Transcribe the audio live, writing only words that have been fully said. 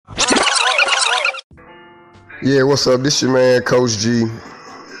Yeah, what's up? This your man, Coach G.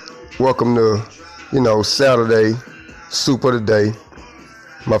 Welcome to, Saturday, Soup of the Day,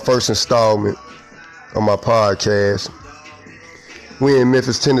 my first installment on my podcast. We in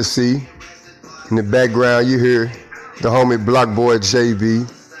Memphis, Tennessee. In the background, you hear the homie Block Boy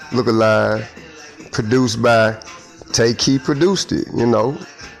JB, Look Alive, produced by Tay Key produced it,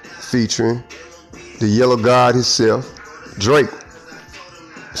 featuring the Yellow God himself, Drake.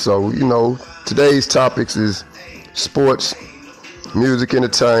 So, today's topics is sports, music,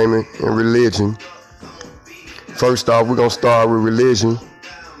 entertainment, and religion. First off, we're going to start with religion.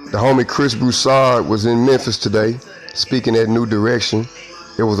 The homie Chris Broussard was in Memphis today, speaking at New Direction.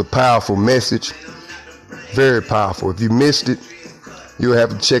 It was a powerful message, very powerful. If you missed it, you'll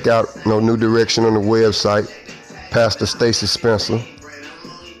have to check out New Direction on the website, Pastor Stacy Spencer.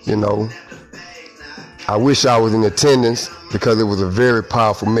 I wish I was in attendance because it was a very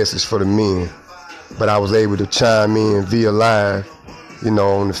powerful message for the men. But I was able to chime in via live,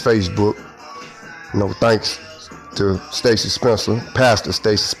 on the Facebook. Thanks to Stacy Spencer, Pastor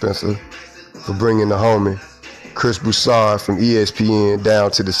Stacy Spencer, for bringing the homie Chris Broussard from ESPN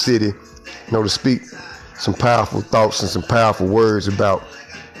down to the city, to speak some powerful thoughts and some powerful words about,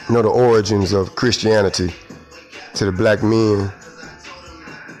 the origins of Christianity to the black men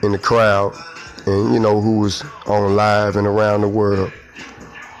in the crowd and, who was on live and around the world.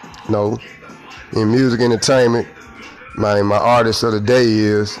 In music entertainment, my artist of the day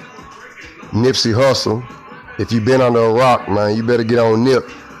is Nipsey Hussle. If you've been under a rock, man, you better get on Nip,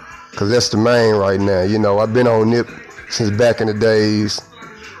 because that's the main right now. I've been on Nip since back in the days,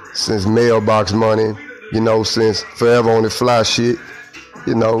 since Mailbox Money, since Forever on the Fly shit,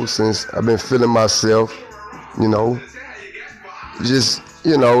 since I've been feeling myself, just,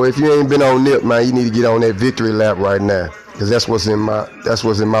 if you ain't been on Nip, man, you need to get on that victory lap right now. Cause that's what's in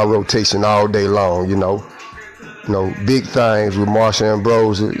my rotation all day long, big things with Marsha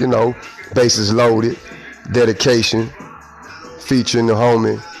Ambrosius, Bases Loaded, Dedication, featuring the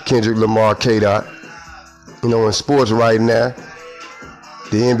homie Kendrick Lamar K-Dot. In sports right now,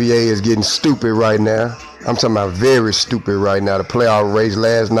 the NBA is getting stupid right now. I'm talking about very stupid right now. The playoff race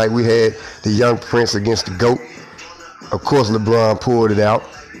last night, we had the Young Prince against the GOAT. Of course, LeBron pulled it out.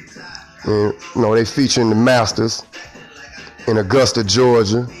 And, they featuring the Masters in Augusta,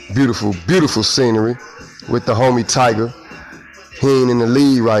 Georgia. Beautiful, beautiful scenery with the homie Tiger. He ain't in the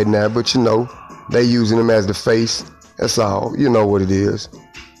lead right now, but they using him as the face. That's all. You know what it is.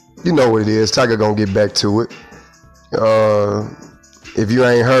 Tiger gonna get back to it. If you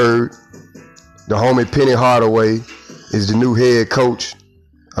ain't heard, the homie Penny Hardaway is the new head coach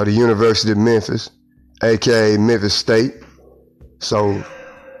of the University of Memphis, aka Memphis State. So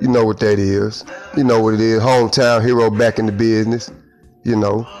you know what that is. You know what it is. Hometown hero back in the business. In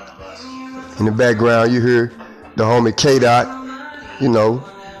the background, you hear the homie K-Dot. You know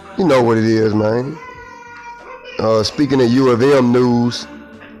what it is, man. Speaking of U of M news,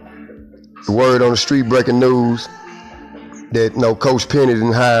 the word on the street, breaking news, that Coach Penny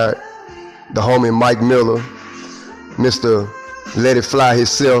didn't hire the homie Mike Miller, Mr. Let It Fly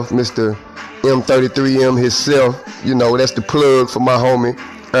himself, Mr. M33M himself. That's the plug for my homie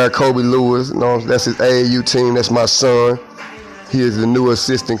Eric Kobe Lewis. That's his AAU team. That's my son. He is the new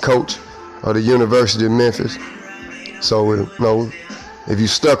assistant coach of the University of Memphis. So, if you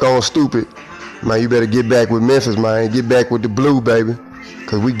stuck on stupid, man, you better get back with Memphis, man. Get back with the blue, baby.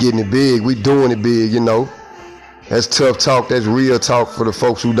 Because we getting it big. We doing it big, That's tough talk. That's real talk for the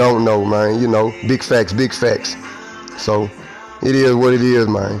folks who don't know, man. Big facts, big facts. So, it is what it is,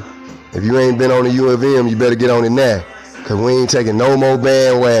 man. If you ain't been on the U of M, you better get on it now. Cause we ain't taking no more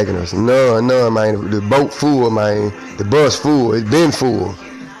bandwagoners. None, man. The boat full, man. The bus full. It's been full.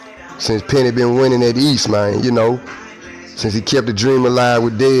 Since Penny been winning at East, man, Since he kept the dream alive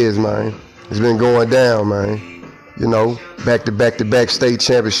with Dez, man. It's been going down, man. Back-to-back state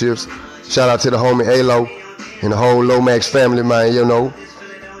championships. Shout out to the homie Alo and the whole Lomax family, man, y'all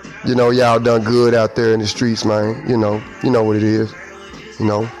done good out there in the streets, man. You know what it is.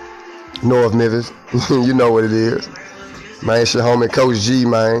 North Memphis. You know what it is. Man, it's your homie Coach G,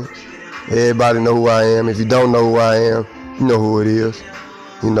 man. Everybody know who I am. If you don't know who I am, you know who it is.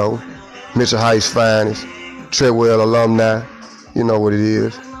 Mitchell Heights finest, Treadwell alumni. You know what it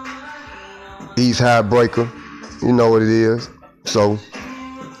is. East High Breaker. You know what it is. So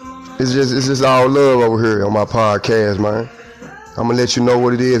it's just all love over here on my podcast, man. I'm gonna let you know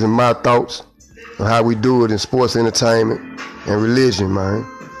what it is and my thoughts on how we do it in sports, entertainment, and religion, man.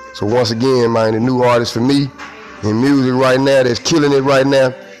 So once again, man, the new artist for me in music right now that's killing it right now,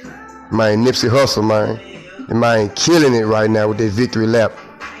 man, Nipsey Hussle, man. And man, killing it right now with that victory lap.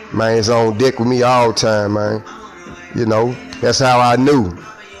 Man, it's on deck with me all the time, man. You know, that's how I knew.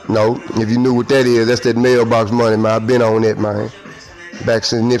 You know, if you knew what that is, that's that mailbox money, man. I've been on that, man. Back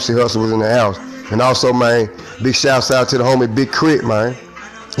since Nipsey Hussle was in the house. And also, man, big shouts out to the homie Big Crit, man.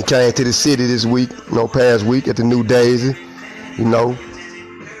 He came to the city this week, past week at the New Daisy. You know,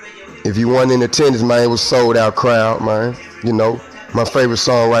 if you weren't in attendance, man, it was sold out crowd, man. You know, my favorite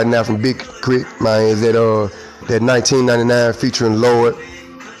song right now from Big Crit, man, is that 1999 featuring Lord.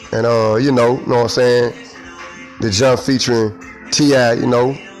 And you know what I'm saying? The jump featuring T.I., you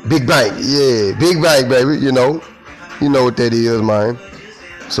know, Big Bank, yeah, Big Bank, baby, you know what that is, man.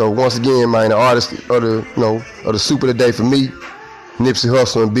 So once again, man, the artist of the soup of the day for me, Nipsey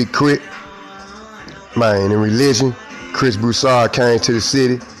Hussle and Big Crit. Man, in religion, Chris Broussard came to the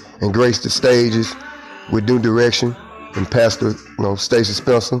city and graced the stages with New Direction and Pastor, Stacey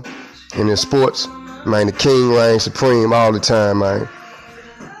Spencer. And in sports, man, the king reigns supreme all the time, man.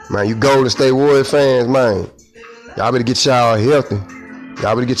 Man, you Golden State Warriors fans, man, y'all better get y'all healthy.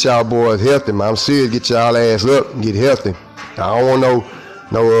 Y'all better get y'all boys healthy, man. I'm serious, get y'all ass up and get healthy. I don't want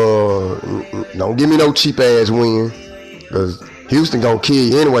don't give me no cheap ass win, cause Houston gonna kill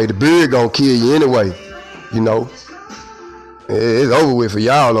you anyway. The Beard gonna kill you anyway. You know, it's over with for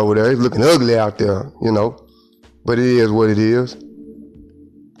y'all over there. It's looking ugly out there, but it is what it is.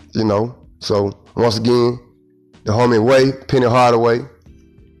 So once again, the homie Way, Penny Hardaway,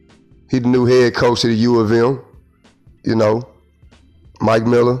 he the new head coach of the U of M. Mike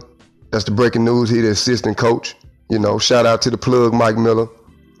Miller, that's the breaking news. He the assistant coach. Shout out to the plug, Mike Miller.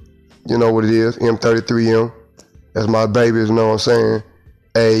 You know what it is, M33M. That's my baby, you know what I'm saying?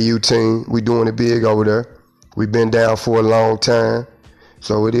 AAU team, we doing it big over there. We've been down for a long time.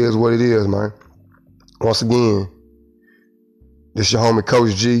 So it is what it is, man. Once again, this your homie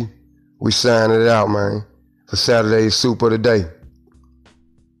Coach G. We signing it out, man, for Saturday's Soup of the Day.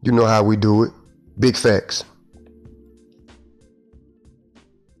 You know how we do it. Big facts.